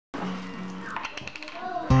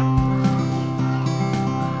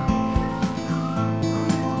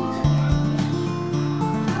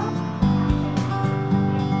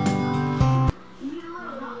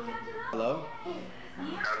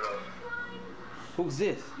Who's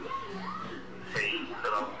this? Hey, you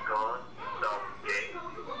said I was gone, so I'm gay.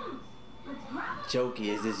 Joki,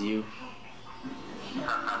 is this you?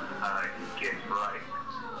 Get right.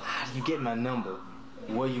 How did you get my number?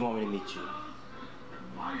 Where you want me to meet you?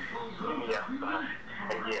 Yeah,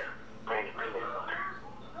 and yeah, bring it to me.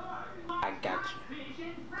 I got you.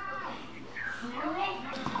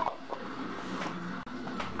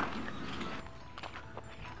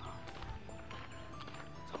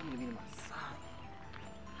 Told me to meet him outside.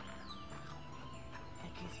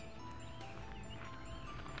 Heck is he?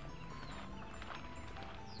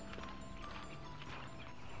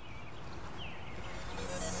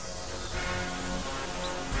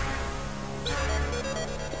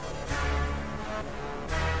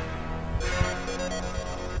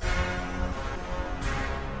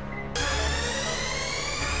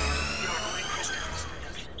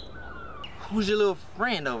 Who's your little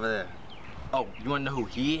friend over there? Oh, you wanna know who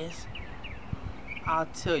he is? I'll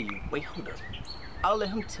tell you. Wait, hold up. I'll let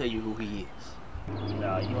him tell you who he is.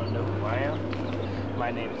 Nah, you wanna know who I am?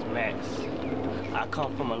 My name is Max. I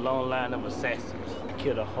come from a long line of assassins. I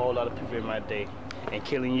killed a whole lot of people in my day, and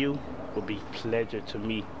killing you will be pleasure to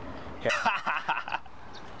me.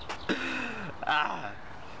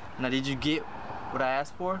 Now did you get what I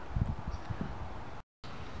asked for?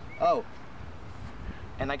 Oh,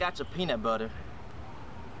 and I got your peanut butter,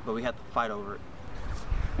 but we have to fight over it.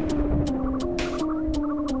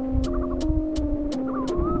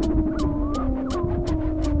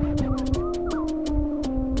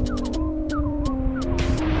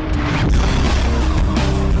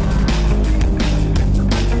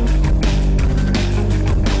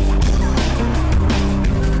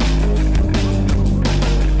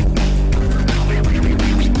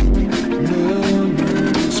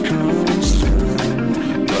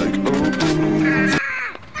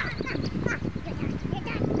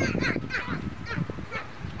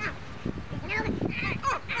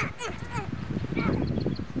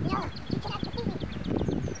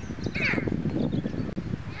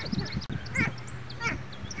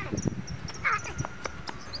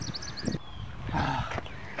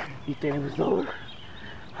 You think it was over?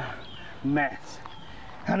 Max,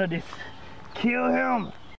 handle this. Kill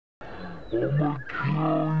him! I'ma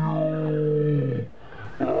kill you!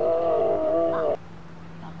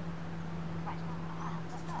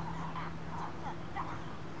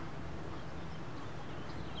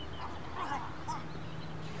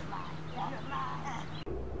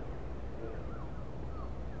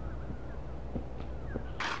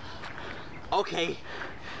 Okay,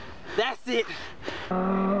 that's it.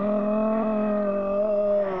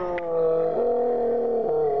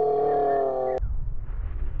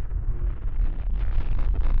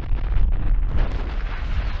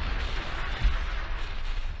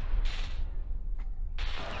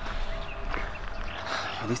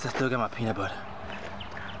 At least I still got my peanut butter.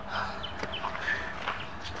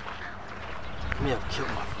 I may have killed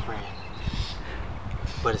my friend,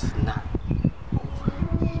 but it's not